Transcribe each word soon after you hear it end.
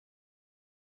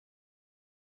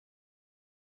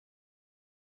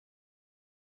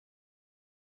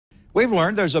We've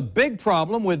learned there's a big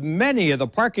problem with many of the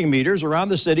parking meters around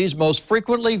the city's most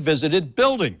frequently visited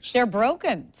buildings. They're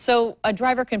broken, so a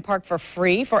driver can park for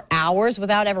free for hours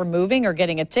without ever moving or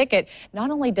getting a ticket. Not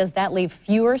only does that leave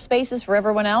fewer spaces for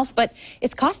everyone else, but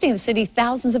it's costing the city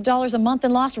thousands of dollars a month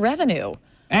in lost revenue.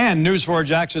 And News 4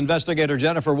 Jax investigator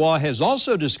Jennifer Waugh has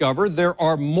also discovered there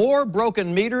are more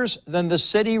broken meters than the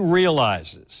city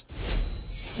realizes.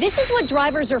 This is what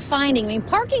drivers are finding. I mean,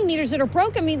 parking meters that are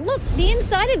broken. I mean, look, the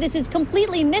inside of this is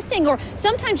completely missing, or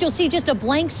sometimes you'll see just a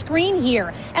blank screen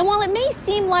here. And while it may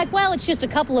seem like, well, it's just a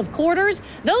couple of quarters,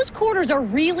 those quarters are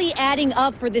really adding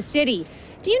up for the city.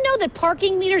 Do you know that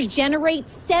parking meters generate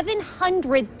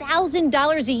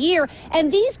 $700,000 a year?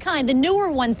 And these kind, the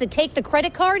newer ones that take the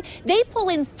credit card, they pull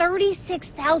in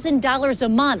 $36,000 a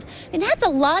month. And that's a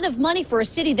lot of money for a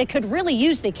city that could really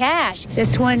use the cash.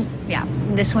 This one, yeah,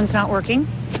 this one's not working.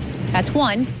 That's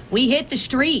one. We hit the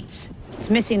streets. It's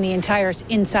missing the entire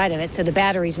inside of it, so the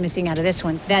battery's missing out of this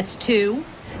one. That's two.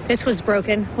 This was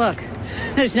broken. Look,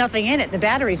 there's nothing in it. The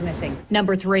battery's missing.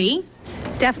 Number three.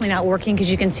 It's definitely not working because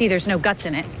you can see there's no guts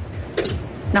in it.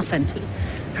 Nothing.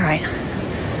 All right,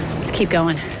 let's keep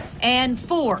going. And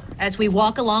four, as we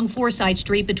walk along Forsyth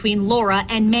Street between Laura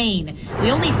and Main.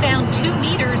 We only found 2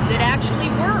 meters that actually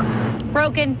work.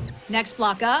 Broken. Next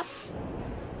block up.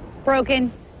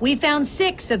 Broken. We found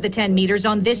 6 of the 10 meters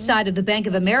on this side of the Bank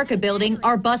of America building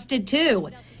are busted too.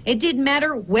 It didn't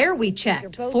matter where we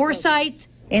checked. Forsyth.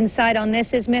 Inside on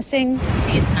this is missing.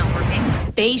 See, it's not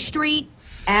working. Bay Street.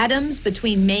 Adams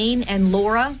between Main and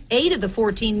Laura. 8 of the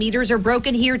 14 meters are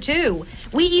broken here too.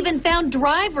 We even found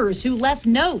drivers who left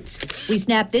notes. We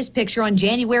snapped this picture on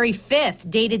January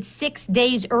 5th, dated 6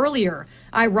 days earlier.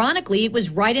 Ironically, it was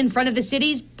right in front of the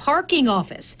city's parking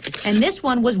office. And this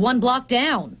one was 1 block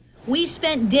down. We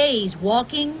spent days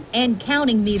walking and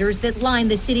counting meters that line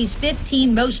the city's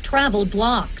 15 most traveled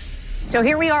blocks. So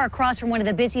here we are across from one of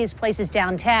the busiest places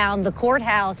downtown, the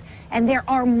courthouse, and there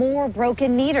are more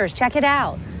broken meters. Check it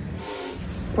out.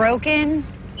 Broken,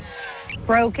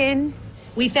 broken.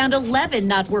 We found 11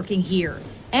 not working here.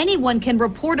 Anyone can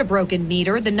report a broken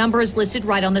meter. The number is listed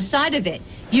right on the side of it.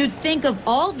 You'd think of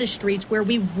all the streets where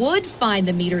we would find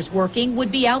the meters working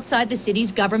would be outside the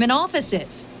city's government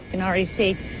offices. You can already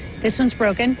see this one's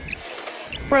broken,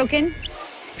 broken,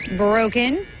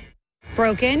 broken,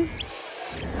 broken.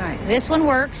 All right, this one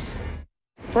works.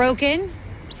 Broken.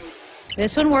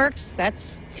 This one works.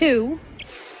 That's 2.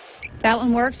 That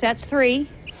one works. That's 3.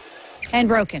 And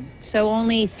broken. So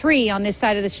only 3 on this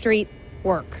side of the street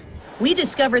work. We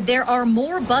discovered there are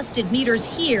more busted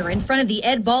meters here in front of the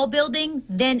Ed Ball building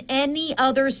than any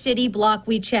other city block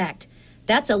we checked.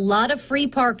 That's a lot of free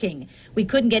parking. We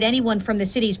couldn't get anyone from the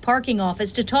city's parking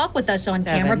office to talk with us on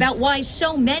camera about why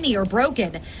so many are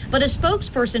broken. But a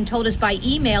spokesperson told us by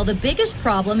email the biggest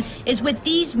problem is with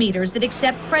these meters that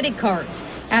accept credit cards.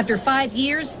 After 5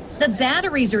 years, the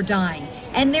batteries are dying,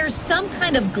 and there's some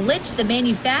kind of glitch the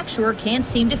manufacturer can't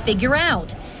seem to figure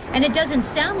out. And it doesn't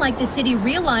sound like the city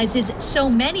realizes so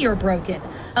many are broken.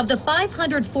 Of the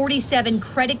 547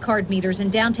 credit card meters in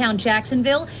downtown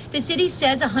Jacksonville, the city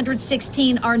says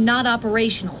 116 are not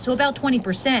operational, so about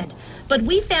 20%. But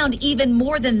we found even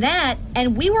more than that,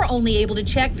 and we were only able to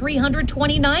check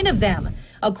 329 of them.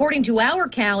 According to our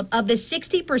count, of the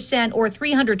 60% or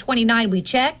 329 we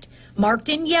checked, marked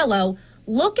in yellow,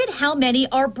 look at how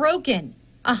many are broken.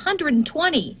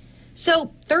 120.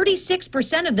 So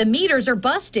 36% of the meters are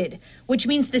busted, which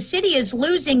means the city is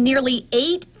losing nearly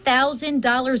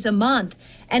 $8,000 a month.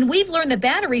 And we've learned the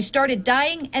batteries started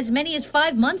dying as many as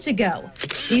 5 months ago.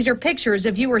 These are pictures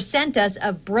a viewer sent us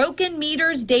of broken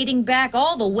meters dating back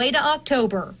all the way to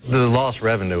October. The lost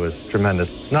revenue is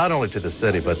tremendous, not only to the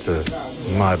city, but to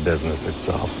my business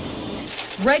itself.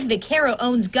 Greg Vaquero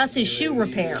owns Gus's Shoe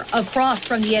Repair across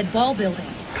from the Ed Ball building.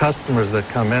 Customers that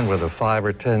come in with a 5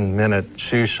 or 10 minute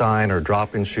shoe shine or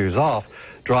dropping shoes off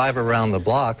drive around the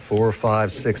block 4,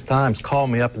 5, 6 times, call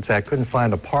me up and say, I couldn't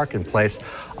find a parking place.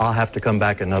 I'll have to come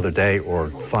back another day or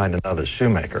find another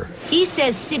shoemaker. He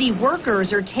says city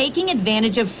workers are taking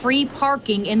advantage of free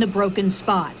parking in the broken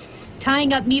spots,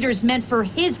 tying up meters meant for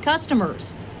his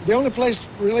customers. The only place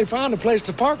really find a place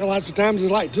to park lots of times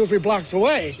is like 2 or 3 blocks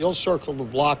away. You'll circle the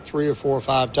block 3 or 4 or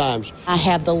 5 times. I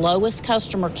have the lowest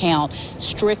customer count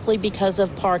strictly because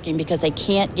of parking, because they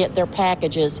can't get their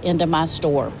packages into my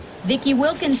store. Vicki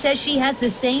Wilkins says she has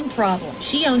the same problem.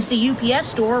 She owns the UPS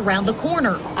store around the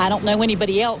corner. I don't know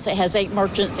anybody else that has 8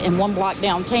 merchants in 1 block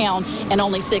downtown and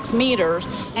only 6 meters.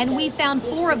 And we found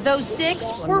 4 of those 6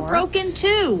 were broken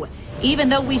too. Even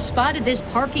though we spotted this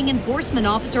parking enforcement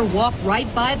officer walk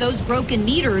right by those broken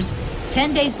meters,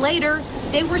 10 days later,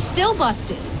 they were still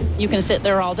busted. You can sit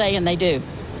there all day, and they do.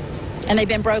 And they've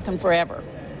been broken forever.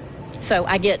 So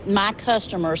my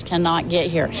customers cannot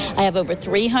get here. I have over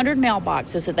 300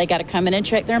 mailboxes that they got to come in and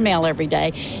check their mail every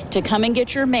day. To come and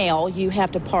get your mail, you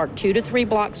have to park 2 to 3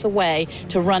 blocks away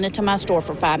to run into my store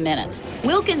for 5 minutes.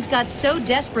 Wilkins got so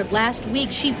desperate last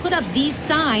week, she put up these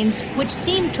signs, which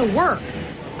seemed to work,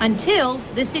 until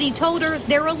the city told her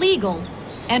they're illegal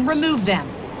and removed them.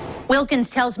 Wilkins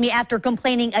tells me after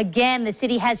complaining again, the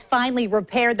city has finally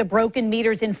repaired the broken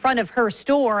meters in front of her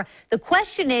store. The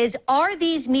question is, are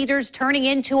these meters turning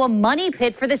into a money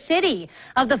pit for the city?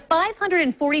 Of the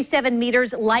 547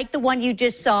 meters like the one you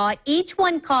just saw, each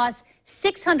one costs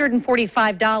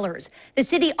 $645. The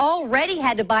city already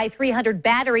had to buy 300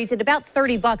 batteries at about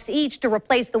 $30 each to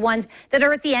replace the ones that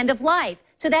are at the end of life.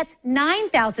 So that's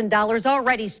 $9,000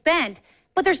 already spent.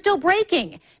 But they're still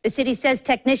breaking. The city says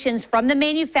technicians from the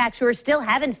manufacturer still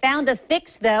haven't found a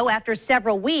fix, though, after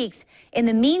several weeks. In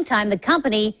the meantime, the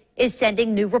company is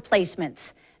sending new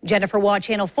replacements. Jennifer Waugh,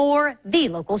 Channel 4, the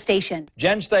local station.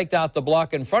 Jen staked out the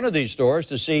block in front of these stores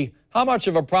to see how much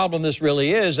of a problem this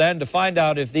really is and to find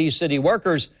out if these city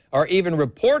workers are even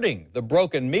reporting the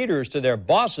broken meters to their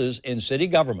bosses in city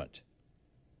government.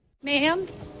 Ma'am,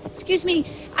 excuse me,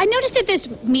 I noticed that this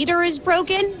meter is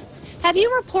broken. Have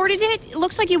you reported it? It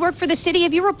looks like you work for the city.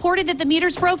 Have you reported that the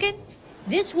meter's broken?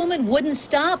 This woman wouldn't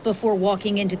stop before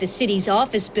walking into the city's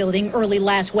office building early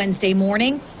last Wednesday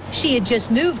morning. She had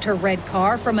just moved her red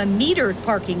car from a metered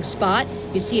parking spot,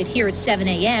 you see it here at 7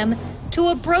 a.m., to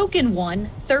a broken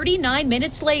one 39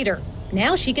 minutes later.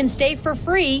 Now she can stay for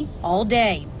free all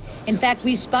day. In fact,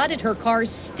 we spotted her car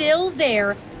still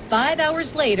there 5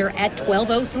 hours later at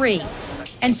 12:03.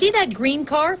 And see that green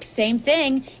car? Same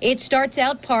thing. It starts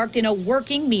out parked in a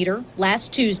working meter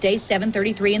last Tuesday,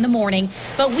 7:33 in the morning.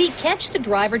 But we catch the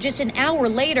driver just an hour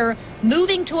later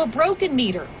moving to a broken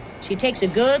meter. She takes a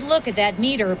good look at that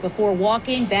meter before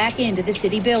walking back into the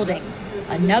city building.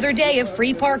 Another day of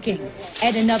free parking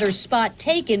and another spot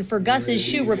taken for Gus's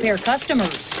shoe repair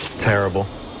customers. Terrible.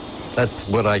 That's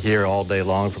what I hear all day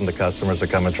long from the customers that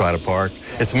come and try to park.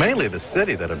 It's mainly the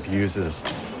city that abuses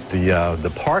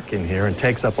the parking here and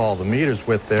takes up all the meters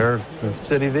with their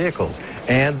city vehicles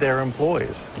and their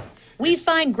employees. We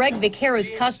find Greg Vaquera's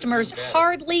customers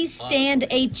hardly stand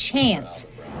a chance.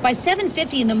 By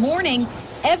 7:50 in the morning,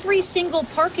 every single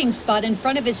parking spot in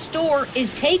front of his store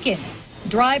is taken.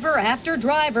 Driver after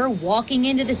driver walking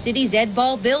into the city's Ed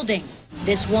Ball building.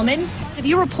 This woman, have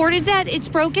you reported that it's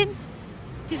broken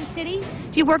to the city?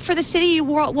 Do you work for the city? You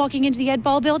walking into the Ed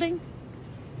Ball building?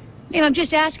 Ma'am, I'm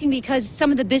just asking because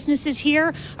some of the businesses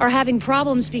here are having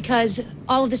problems because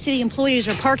all of the city employees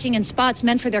are parking in spots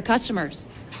meant for their customers.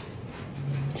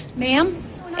 Ma'am?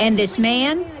 And this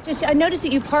man? I noticed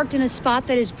that you parked in a spot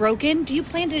that is broken. Do you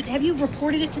plan to, have you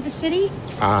reported it to the city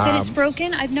that it's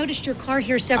broken? I've noticed your car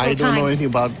here several times. I don't know anything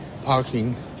about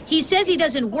parking. He says he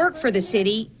doesn't work for the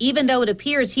city, even though it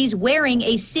appears he's wearing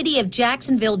a City of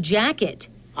Jacksonville jacket.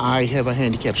 I have a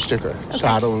handicap sticker, so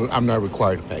I'm not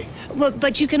required to pay. Well,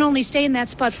 but you can only stay in that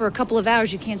spot for a couple of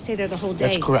hours. You can't stay there the whole day.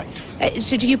 That's correct.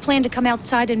 So do you plan to come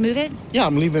outside and move it? Yeah,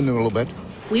 I'm leaving in a little bit.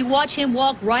 We watch him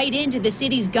walk right into the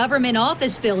city's government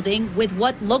office building with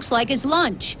what looks like his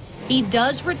lunch. He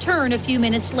does return a few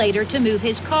minutes later to move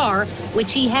his car,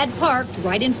 which he had parked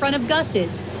right in front of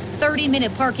Gus's.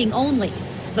 30-minute parking only.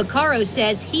 Vaccaro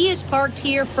says he has parked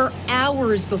here for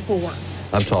hours before.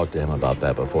 I've talked to him about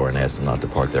that before and asked him not to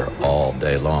park there all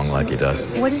day long like he does.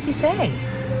 What does he say?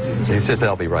 He says,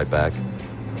 I'll be right back.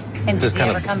 And does Just he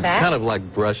ever come back? Kind of like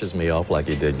brushes me off like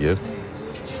he did you.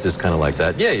 Just kind of like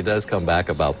that. Yeah, he does come back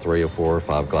about 3 or 4 or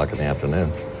 5 o'clock in the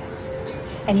afternoon.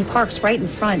 And he parks right in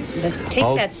front.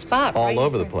 Takes that spot all right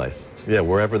over the place. Yeah,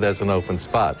 wherever there's an open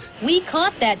spot. We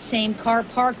caught that same car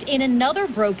parked in another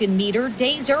broken meter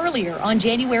days earlier on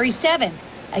January 7th.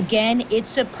 Again, it's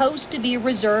supposed to be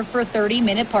reserved for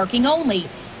 30-minute parking only.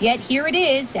 Yet here it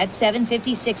is at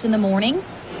 7:56 in the morning,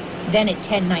 then at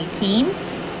 10:19,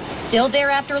 still there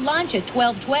after lunch at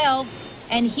 12:12,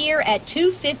 and here at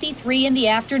 2:53 in the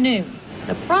afternoon.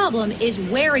 The problem is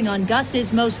wearing on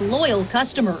Gus's most loyal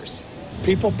customers.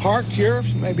 People park here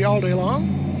maybe all day long,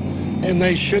 and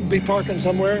they should be parking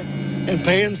somewhere and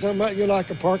paying somebody like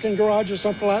a parking garage or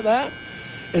something like that.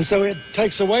 And so it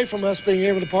takes away from us being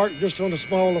able to park just on a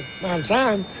small amount of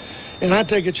time. And I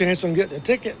take a chance on getting a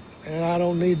ticket, and I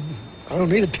don't need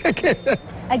a ticket.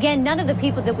 Again, none of the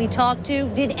people that we talked to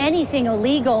did anything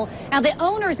illegal. Now, the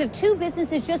owners of two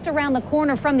businesses just around the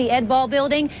corner from the Ed Ball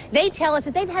building, they tell us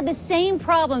that they've had the same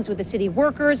problems with the city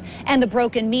workers and the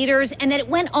broken meters, and that it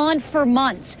went on for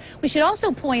months. We should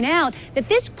also point out that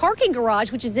this parking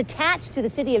garage, which is attached to the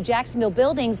City of Jacksonville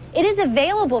buildings, it is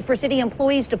available for city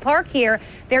employees to park here.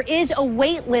 There is a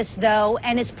wait list, though,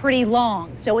 and it's pretty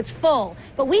long, so it's full.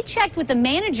 But we checked with the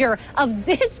manager of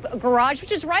this garage,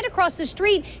 which is right across the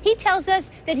street. He tells us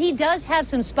that he does have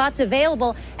some spots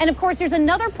available. And of course, there's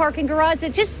another parking garage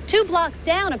that's just 2 blocks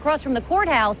down across from the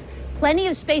courthouse. Plenty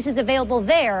of spaces available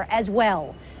there as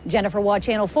well. Jennifer Waugh,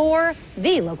 Channel 4,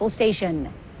 the local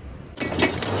station.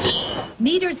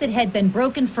 Meters that had been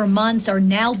broken for months are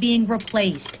now being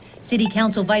replaced. City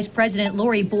Council Vice President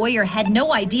Lori Boyer had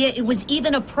no idea it was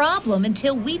even a problem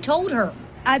until we told her.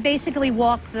 I basically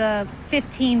walked the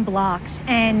 15 blocks,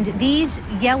 and these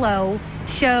yellow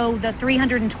show the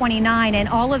 329, and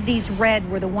all of these red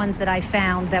were the ones that I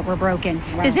found that were broken.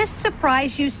 Wow. Does this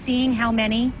surprise you, seeing how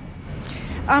many?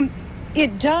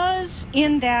 It does,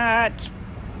 in that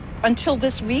until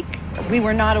this week, we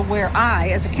were not aware, I,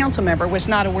 as a council member, was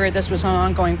not aware this was an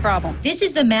ongoing problem. This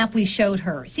is the map we showed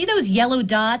her. See those yellow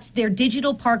dots? They're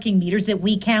digital parking meters that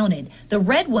we counted. The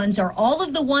red ones are all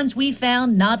of the ones we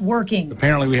found not working.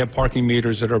 Apparently we have parking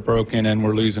meters that are broken, and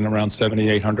we're losing around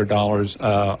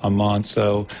 $7,800 a month.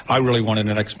 So I really wanted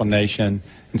an explanation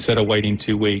instead of waiting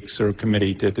 2 weeks or a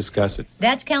committee to discuss it.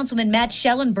 That's Councilman Matt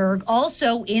Schellenberg,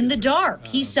 also in the dark.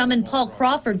 He summoned Paul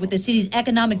Crawford with the city's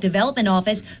Economic Development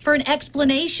Office for an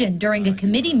explanation during a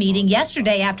committee meeting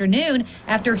yesterday afternoon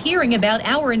after hearing about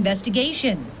our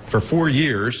investigation. For 4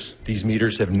 years, these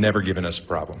meters have never given us a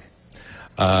problem.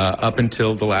 Up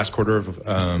until the last quarter of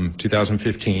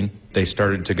 2015, they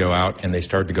started to go out, and they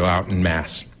started to go out en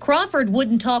masse. Crawford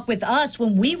wouldn't talk with us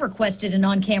when we requested an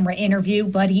on-camera interview,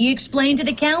 but he explained to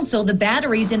the council the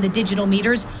batteries in the digital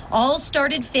meters all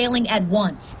started failing at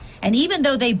once. And even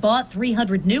though they bought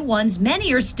 300 new ones,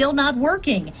 many are still not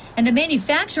working, and the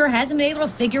manufacturer hasn't been able to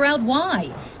figure out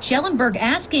why. Schellenberg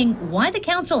asking why the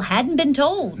council hadn't been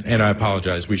told. And I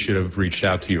apologize. We should have reached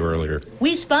out to you earlier.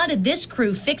 We spotted this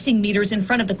crew fixing meters in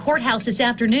front of the courthouse this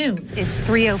afternoon. Is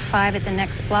 305 at the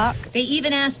next block? They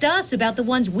even asked us about the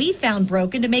ones we found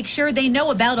broken to make sure they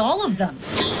know about all of them.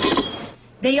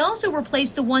 They also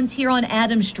replaced the ones here on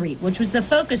Adams Street, which was the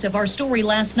focus of our story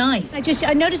last night.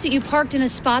 I noticed that you parked in a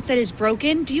spot that is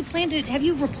broken. Do you plan to, have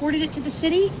you reported it to the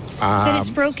city that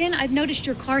it's broken? I've noticed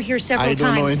your car here several times. I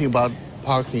don't know anything about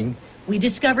parking. We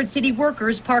discovered city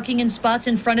workers parking in spots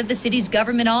in front of the city's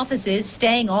government offices,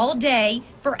 staying all day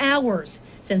for hours.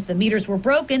 Since the meters were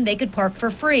broken, they could park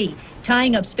for free,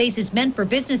 tying up spaces meant for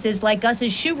businesses like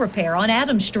Gus's Shoe Repair on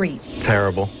Adams Street.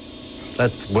 Terrible.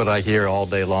 That's what I hear all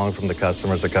day long from the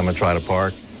customers that come and try to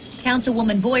park.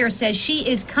 Councilwoman Boyer says she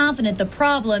is confident the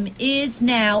problem is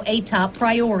now a top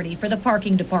priority for the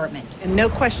parking department. And no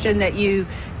question that you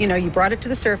brought it to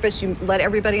the surface, you let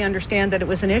everybody understand that it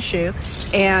was an issue,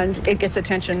 and it gets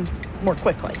attention more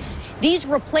quickly. These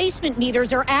replacement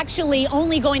meters are actually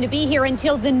only going to be here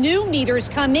until the new meters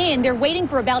come in. They're waiting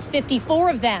for about 54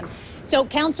 of them. So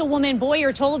Councilwoman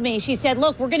Boyer told me, she said,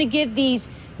 look, we're going to give these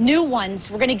new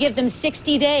ones, we're going to give them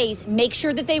 60 days, make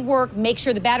sure that they work, make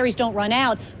sure the batteries don't run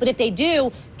out. But if they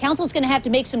do, council's going to have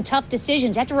to make some tough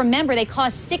decisions. You have to remember they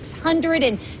cost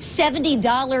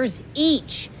 $670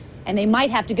 each. And they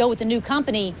might have to go with a new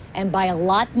company and buy a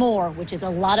lot more, which is a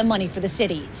lot of money for the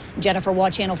city. Jennifer Waugh,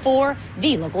 Channel 4,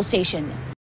 the local station.